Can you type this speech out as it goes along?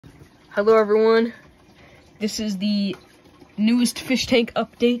Hello everyone, this is the newest fish tank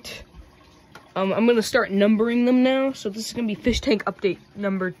update. I'm gonna start numbering them now, so this is gonna be fish tank update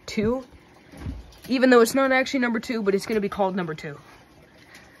number 2. Even though it's not actually number 2, but it's gonna be called number 2.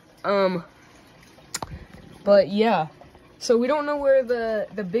 But yeah, so we don't know where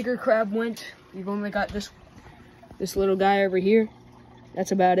the bigger crab went. We've only got this little guy over here.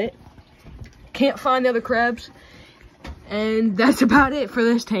 That's about it. Can't find the other crabs. And that's about it for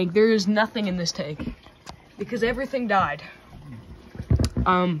this tank. There is nothing in this tank because everything died.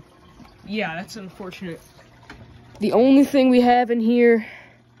 Yeah, that's unfortunate. The only thing we have in here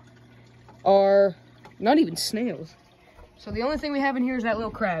are not even snails. So the only thing we have in here is that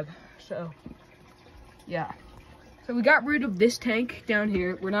little crab. So yeah. So we got rid of this tank down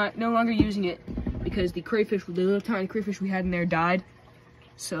here. We're no longer using it because the crayfish, the little tiny crayfish we had in there died.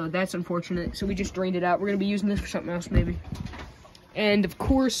 So that's unfortunate. So we just drained it out. We're gonna be using this for something else maybe. And of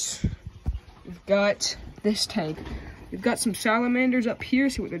course, we've got this tank. We've got some salamanders up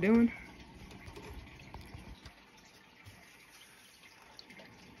here. See what they're doing.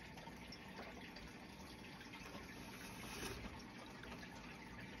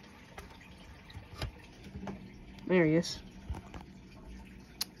 There he is.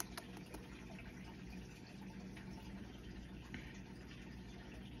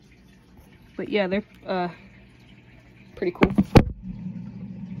 But yeah, they're pretty cool.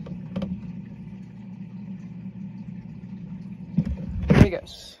 There he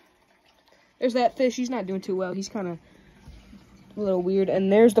goes. There's that fish. He's not doing too well. He's kind of a little weird.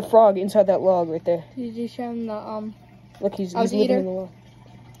 And there's the frog inside that log right there. Did you show him the Look, he's living in the log.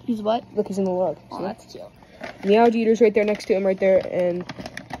 He's what? Look, he's in the log. Oh, see? that's cute. And the algae eater's right there next to him, right there. And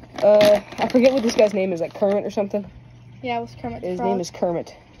I forget what this guy's name is, like Kermit or something. Yeah, it was Kermit. His name is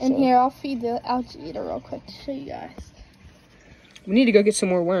Kermit. And so. here, I'll feed the algae eater real quick to show you guys. We need to go get some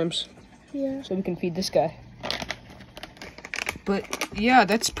more worms. Yeah. So we can feed this guy. But yeah,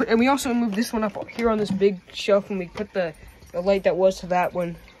 that's and we also moved this one up here on this big shelf, and we put the light that was to that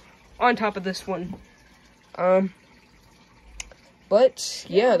one on top of this one. But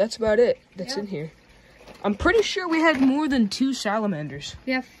yeah, that's about it. That's in here. I'm pretty sure we had more than 2 salamanders.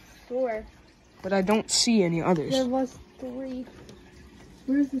 We have 4. But I don't see any others. There was 3.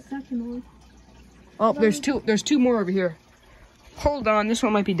 Where's the second one? Oh, there's 2. There's 2 more over here. Hold on, this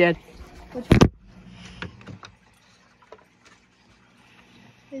one might be dead. Which one?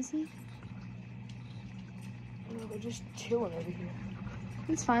 Is he? No, they're just chilling over here.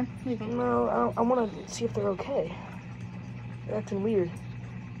 It's fine. Leave him. No, I want to see if they're okay. They're acting weird.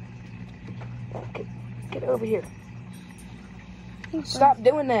 Get over here. Stop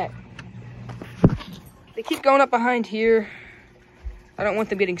doing that. They keep going up behind here. I don't want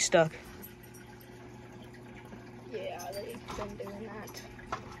them getting stuck. Yeah, they've been doing that.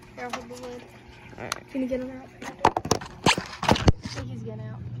 Here, I'll hold the lid. Alright. Can you get him out? I think he's getting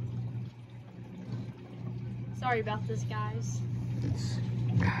out. Sorry about this, guys.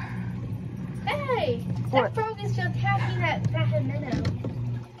 Hey! What? That frog is just attacking that minnow.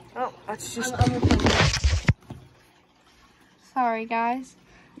 Oh, that's just... Sorry, guys.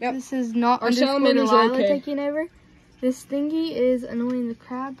 Yep. This is not Our salamanders are okay. taking over. This thingy is annoying the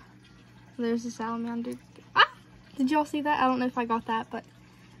crab. There's the salamander. Ah! Did y'all see that? I don't know if I got that, but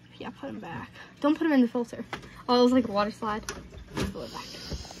yeah, put him back. Don't put him in the filter. Oh, it was like a water slide. Pull it back.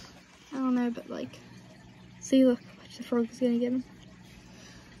 I don't know, but like, see, look, watch the frog is gonna get him.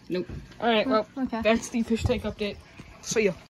 Nope. Alright, well, okay. That's the fish tank update. See ya.